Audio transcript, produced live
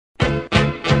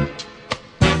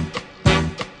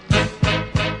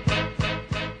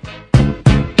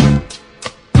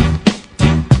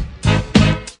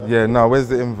Yeah, no, where's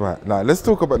the invite? Nah, let's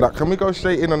talk about that. Can we go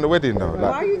straight in on the wedding though?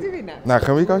 Why are you doing that? Nah,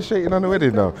 can we go straight in on the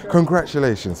wedding though?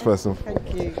 Congratulations, first of all.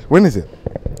 Thank you. When is it?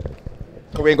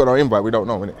 'Cause we ain't got no invite, we don't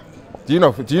know, innit? Do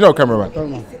you know, cameraman?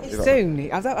 Don't know. It's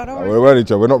soon. I don't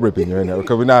We're not ripping you, innit?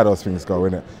 Because we know how those things go,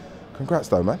 innit? Congrats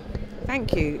though, man.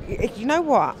 Thank you. You know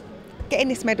what? Getting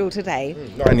this medal today.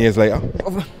 9 years later.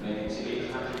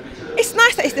 It's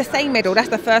nice that it's the same medal. That's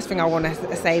the first thing I want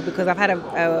to say, because I've had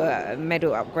a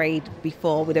medal upgrade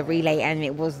before with a relay and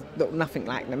it was nothing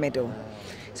like the medal.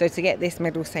 So to get this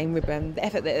medal, same ribbon, the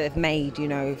effort that they've made, you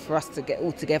know, for us to get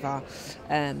all together,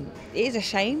 it is a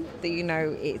shame that, you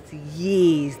know, it's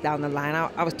years down the line.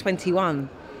 I was 21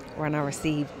 when I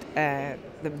received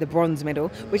the bronze medal,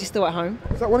 which is still at home.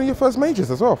 Is that one of your first majors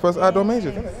as well? First outdoor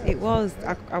majors, isn't it? It was.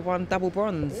 I won double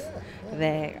bronze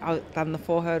there. I've done the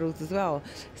 4 hurdles as well.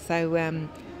 So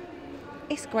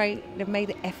it's great. They've made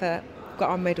the effort, got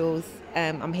our medals.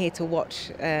 I'm here to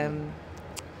watch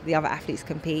the other athletes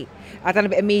compete. I've done a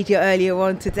bit of media earlier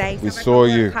on today. We saw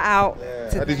you. Cut out.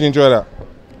 Yeah. How did you enjoy that?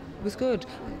 It was good.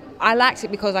 I liked it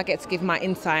because I get to give my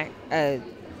insight.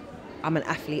 I'm an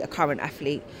athlete, a current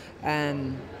athlete.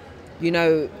 You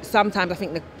know, sometimes I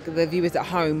think the viewers at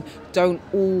home don't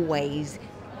always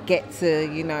get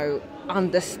to, you know,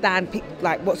 understand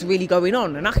like what's really going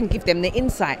on, and I can give them the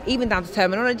insight, even down to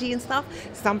terminology and stuff.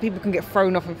 Some people can get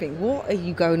thrown off and think, what are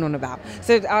you going on about?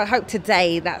 So I hope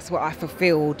today that's what I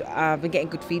fulfilled. I've been getting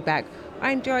good feedback.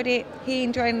 I enjoyed it. He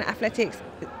enjoyed the athletics.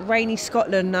 Rainy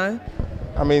Scotland, no.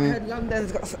 I mean, I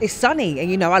heard it's sunny,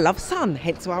 and you know I love sun,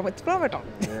 hence why I went to Florida.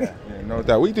 Yeah, no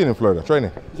doubt. What are you doing in Florida?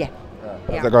 Training? Yeah.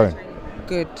 How's that going?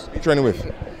 Good. Who are you training with?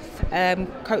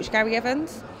 Coach Gary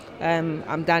Evans.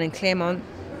 I'm down in Claremont.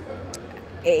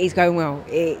 It is going well.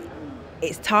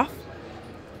 It's tough,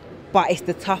 but it's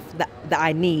the tough that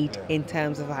I need in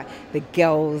terms of like the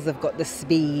girls have got the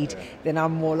speed, then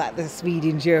I'm more like the speed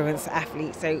endurance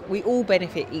athlete. So we all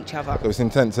benefit each other. So it's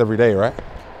intense every day, right?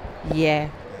 Yeah,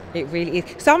 it really is.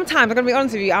 Sometimes I'm gonna be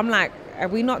honest with you, I'm like, are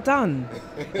we not done?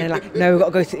 And they're like, no,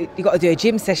 you got to do a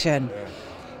gym session.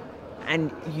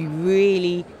 And you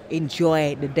really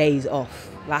enjoy the days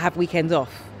off, like have weekends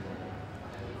off.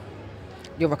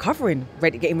 You're recovering,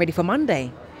 getting ready for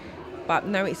Monday. But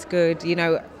no, it's good. You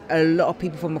know, a lot of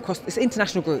people from across, it's an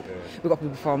international group. We've got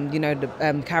people from, you know, the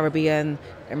Caribbean,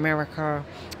 America.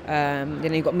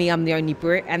 Then you've got me, I'm the only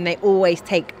Brit. And they always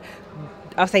take,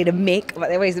 I'll say the mic, but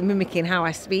they're always mimicking how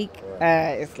I speak.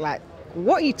 It's like,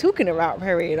 what are you talking about,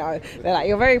 Perri? You know, they're like,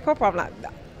 you're very proper. I'm like,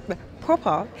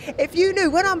 proper? If you knew,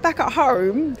 when I'm back at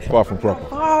home. Far from proper.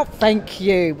 Oh, thank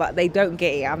you. But they don't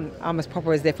get it. I'm as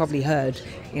proper as they've probably heard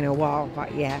in a while.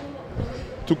 But yeah.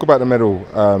 Talk about the medal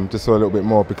just so a little bit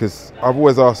more, because I've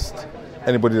always asked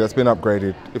anybody that's been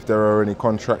upgraded if there are any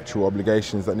contractual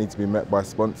obligations that need to be met by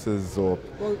sponsors or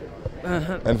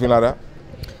anything like that.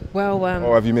 Well,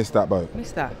 or have you missed that boat?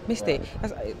 Missed it.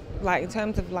 Like in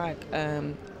terms of like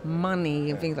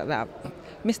money and things like that,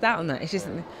 missed out on that. It's just,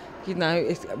 you know,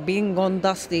 it's being gone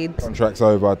dusted. Contract's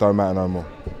over, don't matter no more.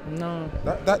 No.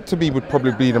 That to me would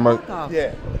probably be the most.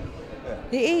 Yeah.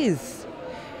 It is.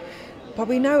 But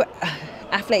we know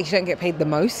athletes don't get paid the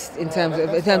most in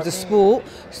terms of sport.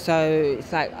 So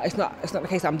it's like it's not the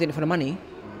case that I'm doing it for the money.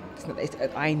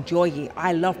 I enjoy it.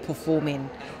 I love performing.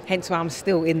 Hence why I'm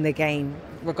still in the game,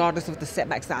 regardless of the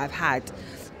setbacks that I've had.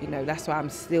 You know, that's why I'm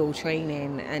still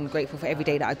training and grateful for every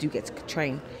day that I do get to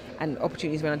train and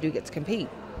opportunities when I do get to compete.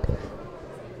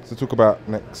 So talk about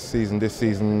next season, this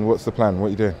season. What's the plan? What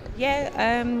are you doing?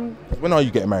 Yeah. When are you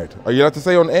getting married? Are you allowed to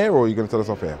say on air, or are you going to tell us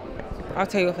off air? I'll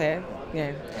tell you off air.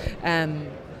 Yeah.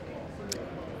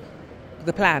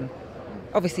 The plan,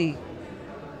 obviously,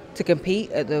 to compete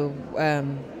at the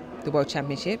World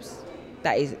Championships.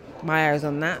 That is my eyes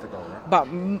on that. But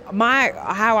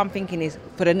how I'm thinking is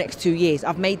for the next 2 years.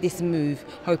 I've made this move,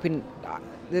 hoping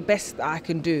the best I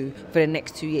can do for the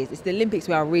next 2 years. It's the Olympics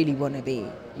where I really want to be,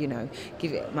 you know,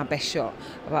 give it my best shot.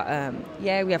 But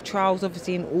yeah, we have trials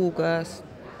obviously in August,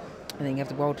 and then you have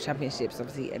the World Championships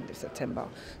obviously end of September.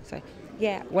 So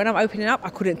yeah, when I'm opening up, I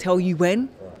couldn't tell you when.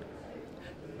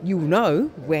 You'll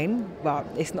know when, but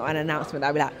it's not an announcement that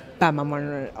I'll be like, bam, I'm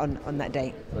on that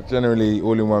date. But generally,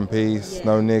 all in one piece, yeah.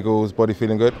 No niggles, body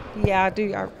feeling good? Yeah, I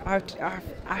do.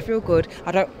 I feel good.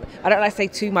 I don't like to say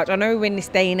too much. I know in this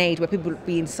day and age where people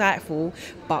be insightful,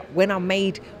 but when I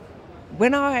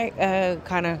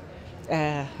kind of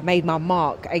made my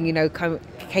mark and, you know,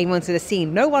 came onto the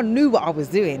scene, no one knew what I was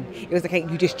doing. It was like,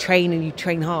 you just train and you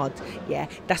train hard. Yeah,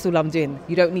 that's all I'm doing.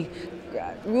 You don't need...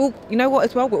 you know what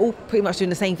as well, we're all pretty much doing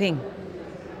the same thing.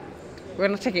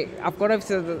 When I check it, I've gone over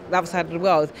to the other side of the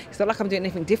world. It's not like I'm doing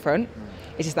anything different.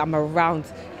 It's just that I'm around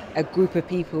a group of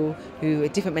people who are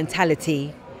different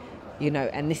mentality, you know,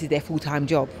 and this is their full-time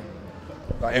job.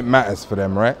 Like it matters for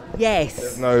them, right? Yes.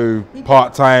 There's no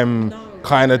part-time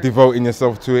kind of devoting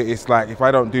yourself to it. It's like, if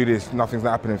I don't do this, nothing's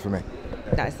not happening for me.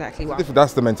 That's exactly what.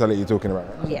 That's the mentality you're talking about,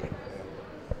 right? Yeah.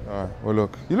 All right. Well,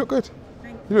 look, you look good.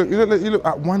 You look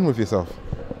at one with yourself.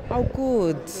 Oh,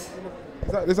 good.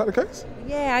 Is that the case?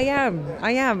 Yeah, I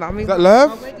am. I mean, Is that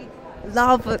love?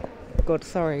 Love. God,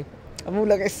 sorry. I'm all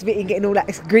like spitting, getting all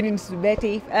that grinning to my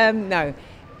teeth. No.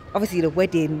 Obviously, the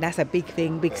wedding, that's a big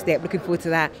thing, big step. Looking forward to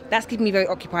that. That's keeping me very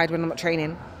occupied when I'm not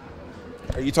training.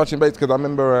 Are you touching base? Because I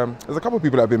remember there's a couple of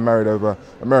people that have been married over,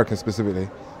 Americans specifically,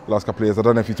 the last couple of years. I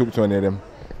don't know if you talked to any of them.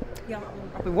 Yeah,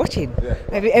 I've been watching. Yeah.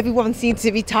 Everyone seems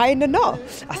to be tying the knot.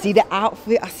 I see the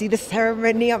outfit, I see the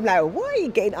ceremony. I'm like, why are you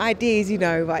getting ideas, you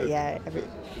know? But yeah.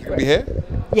 You gonna be here?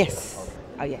 Yes.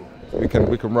 Oh, yeah. We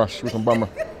can rush. We can bum.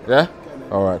 Yeah.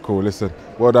 All right. Cool. Listen.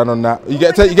 Well done on that. You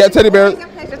get a teddy bear.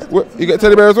 You get a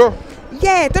teddy bear as well.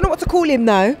 Yeah. Don't know what to call him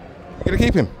though. You gonna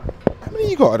keep him? How many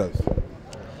you got of those?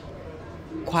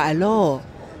 Quite a lot.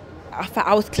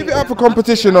 I was. Give it up for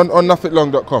competition on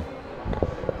nothinglong.com.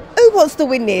 Who wants to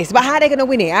win this? But how are they going to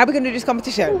win it? How are we going to do this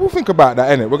competition? We'll think about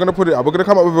that, innit? We're going to put it up. We're going to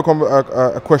come up with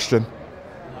a question.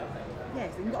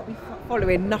 Yes, you've got to be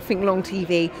following Nothing Long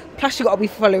TV. Plus, you've got to be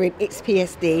following It's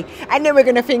PSD. And then we're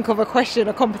going to think of a question,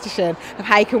 a competition of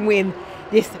how you can win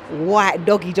this white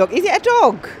doggy dog. Is it a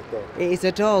dog? It is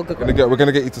a dog. We're going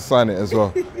to get you to sign it as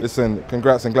well. Listen,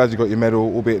 congrats and glad you got your medal,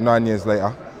 albeit 9 years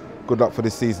later. Good luck for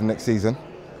this season, next season.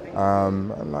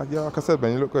 And like I said,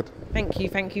 man, you look good. Thank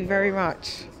you very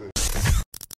much.